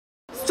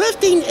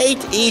Thrifting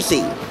ain't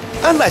easy,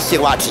 unless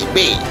you're watching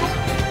me.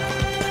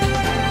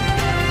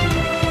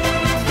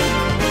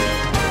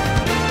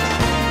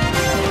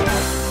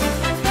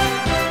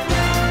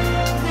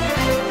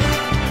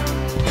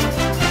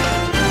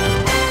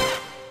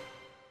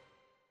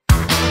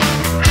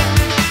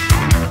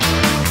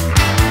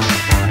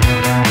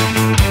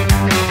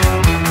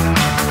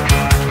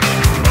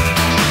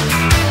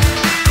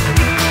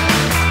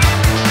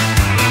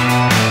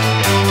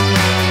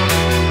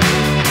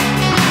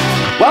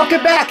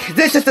 Welcome back.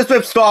 This is the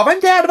Thrift Store,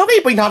 and Dad,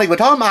 we'll bring Hollywood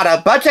home on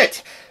a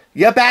budget.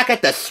 You're back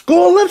at the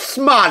School of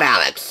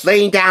Smart-Alecs,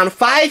 laying down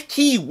 5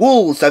 key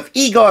rules of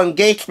ego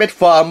engagement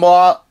for a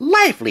more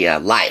livelier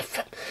life.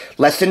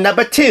 Lesson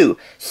number 2,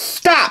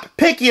 stop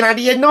picking on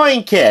the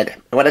annoying kid.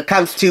 When it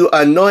comes to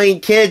annoying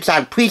kids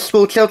on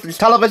preschool children's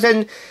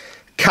television,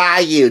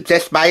 Caillou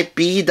just might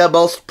be the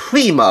most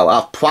primo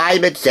of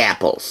prime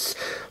examples.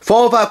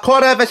 For over a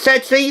quarter of a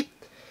century,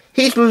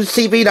 he's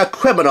receiving a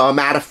criminal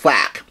amount of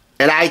flack.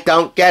 And I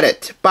don't get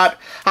it, but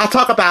I'll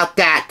talk about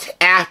that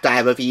after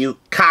I review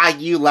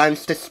Caillou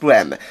Learns to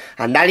Swim,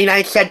 a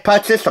 99-cent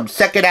purchase from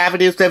 2nd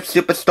Avenue Thrift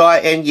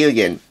Superstore in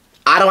Union.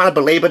 I don't want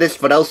to belabor this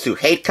for those who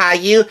hate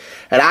Caillou,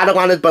 and I don't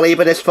want to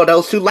belabor this for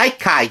those who like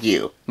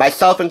Caillou,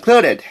 myself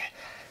included.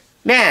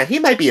 Man, he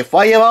might be a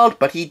 4-year-old,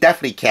 but he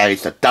definitely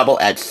carries a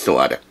double-edged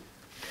sword.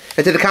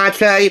 And to the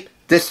contrary,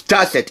 this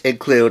doesn't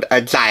include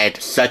a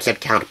giant search and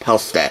count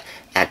poster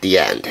at the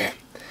end.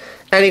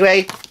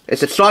 Anyway,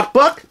 it's a short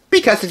book,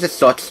 because it's a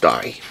short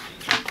story.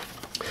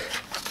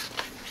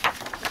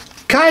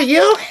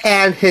 Caillou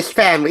and his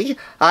family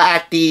are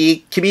at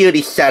the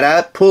community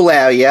center, pool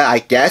area, I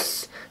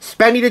guess,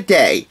 spending the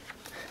day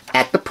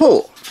at the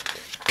pool.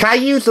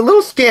 Caillou's a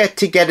little scared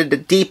to get in the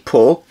deep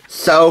pool,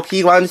 so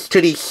he runs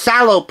to the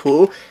shallow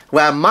pool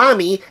where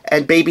Mommy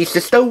and baby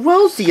sister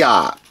Rosie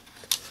are.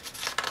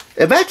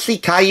 Eventually,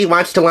 Caillou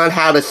wants to learn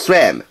how to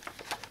swim.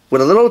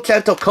 With a little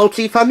gentle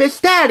coaching from his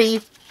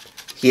daddy,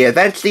 he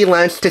eventually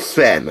learns to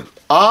swim,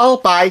 all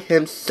by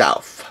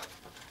himself.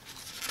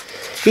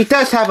 He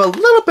does have a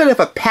little bit of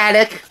a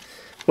panic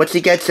once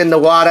he gets in the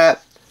water,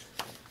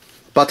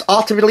 but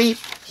ultimately,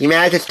 he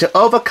manages to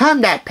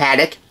overcome that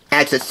panic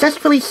and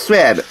successfully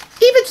swim,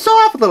 even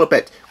soar off a little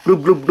bit,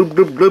 gloob, gloob, gloob,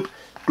 gloob, gloob,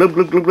 gloob,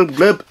 gloob, gloob, gloob,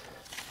 gloob,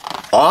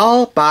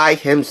 all by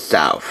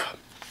himself.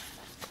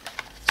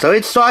 So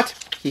in short,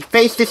 he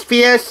faced his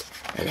fears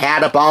and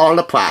had a ball in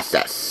the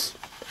process.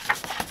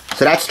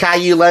 So that's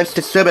Caillou Learns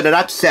to Swim in a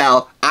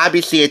nutshell,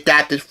 obviously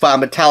adapted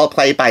from a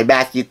teleplay by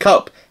Matthew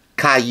Cope,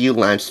 Caillou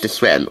Learns to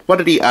Swim, one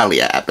of the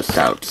earlier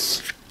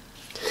episodes.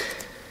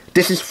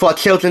 This is for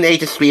children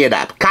ages 3 and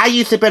up.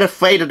 Caillou's a bit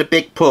afraid of the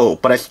big pool,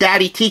 but as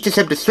Daddy teaches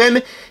him to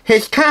swim,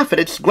 his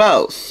confidence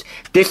grows.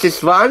 This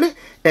is run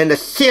in a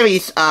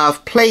series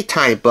of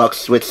playtime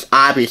books, which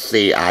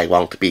obviously I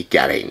won't be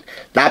getting.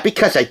 Not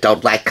because I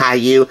don't like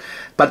Caillou,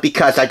 but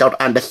because I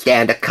don't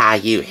understand the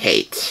Caillou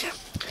hate.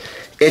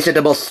 Is it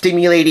the most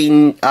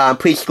stimulating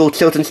preschool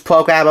children's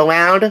program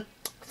around?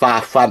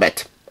 Far from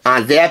it.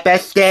 On their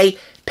best day,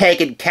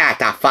 Peg and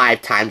Cat are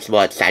 5 times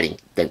more exciting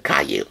than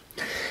Caillou.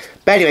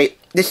 But anyway,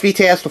 this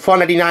retails for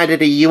 $4.99 in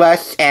the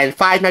US and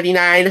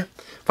 $5.99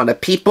 from the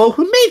people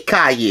who made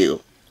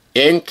Caillou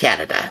in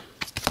Canada.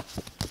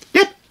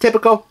 Yep,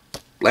 typical.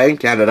 Plain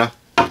Canada.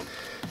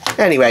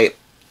 Anyway,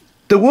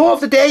 the rule of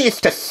the day is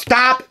to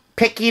stop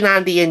picking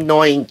on the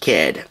annoying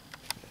kid.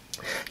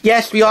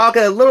 Yes, we all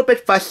get a little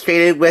bit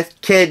frustrated with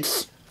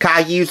kids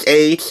Caillou's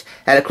age,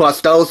 and of course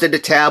those in the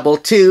terrible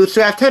twos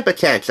who have temper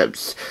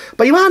tantrums.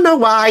 But you wanna know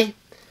why?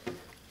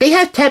 They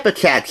have temper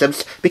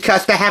tantrums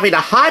because they're having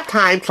a hard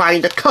time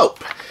trying to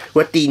cope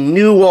with the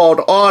new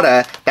world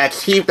order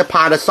that's heaved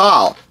upon us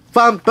all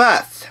from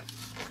birth.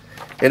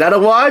 In other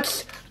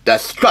words, the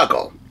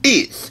struggle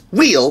is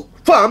real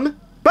from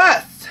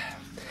birth.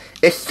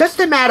 It's just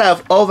a matter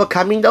of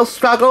overcoming those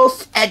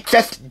struggles and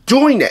just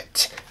doing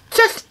it.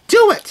 Just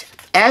do it.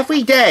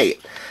 Every day.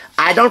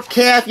 I don't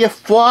care if you're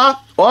 4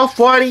 or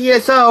 40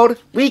 years old,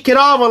 we can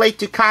all relate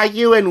to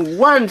Caillou in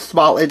one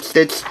small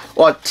instance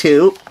or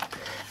 2.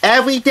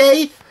 Every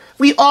day,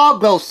 we all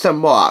grow some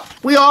more.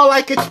 We all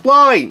like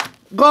exploring.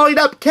 Growing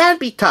up can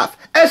be tough,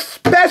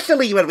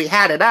 especially when we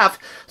had enough,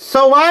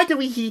 so why do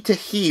we need to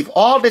heave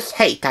all this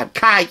hate on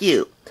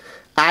Caillou?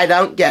 I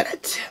don't get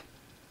it.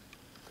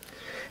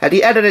 At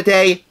the end of the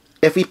day,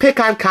 if we pick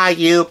on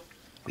Caillou,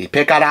 we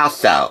pick on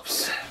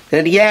ourselves.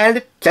 In the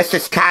end, just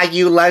as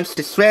Caillou learns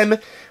to swim,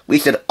 we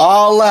should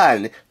all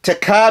learn to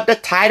curb the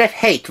tide of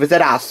hate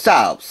within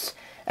ourselves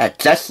and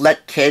just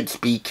let kids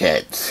be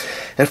kids.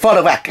 And for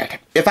the record,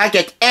 if I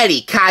get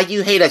any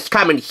Caillou haters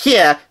coming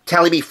here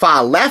telling me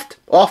far left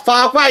or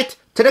far right,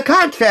 to the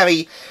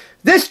contrary,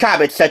 this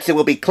comment section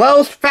will be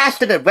closed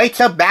faster than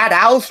Rachel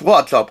Maddow's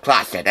wardrobe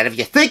closet. And if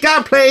you think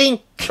I'm playing,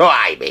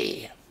 try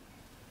me.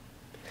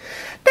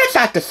 That's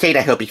not to say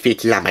that he'll be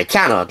featured on my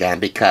channel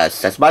again,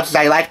 because as much as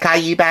I liked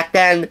Caillou back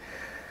then,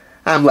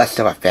 I'm less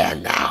of a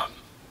fan now.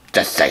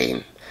 Just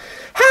saying.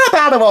 How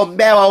about a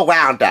Romero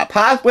Roundup,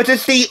 huh? Which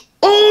is the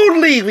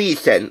only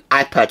reason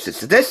I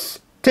purchased this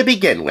to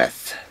begin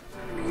with.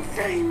 I'm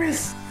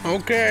famous.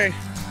 Okay.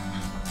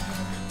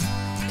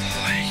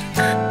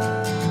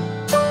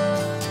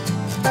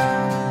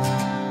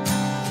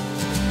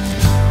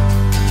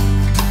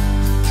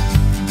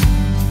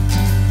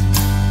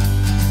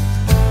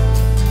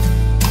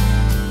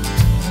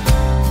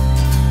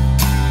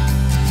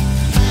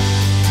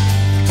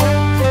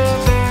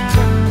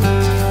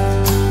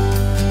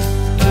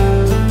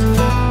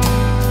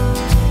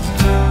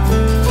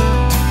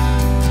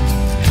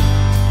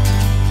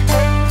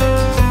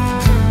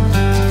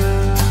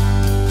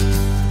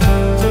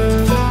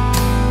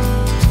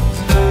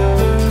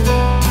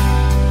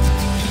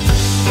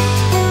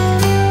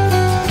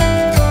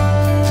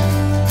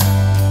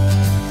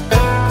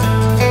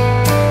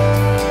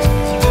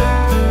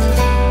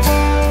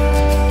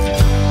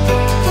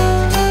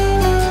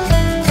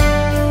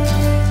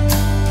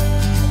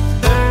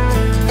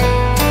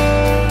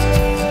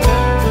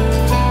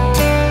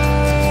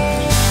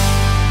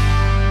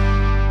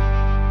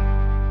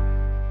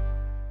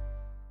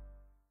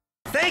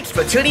 Thanks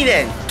for tuning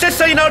in. Just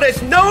so you know,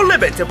 there's no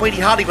limit to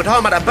bringing Hollywood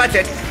home on a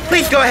budget.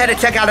 Please go ahead and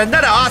check out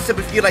another awesome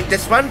review like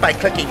this one by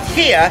clicking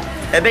here,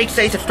 and make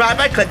sure you subscribe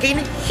by clicking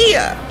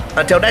here.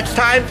 Until next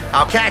time,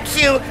 I'll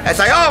catch you, as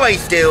I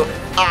always do,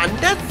 on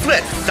the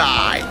flip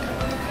side.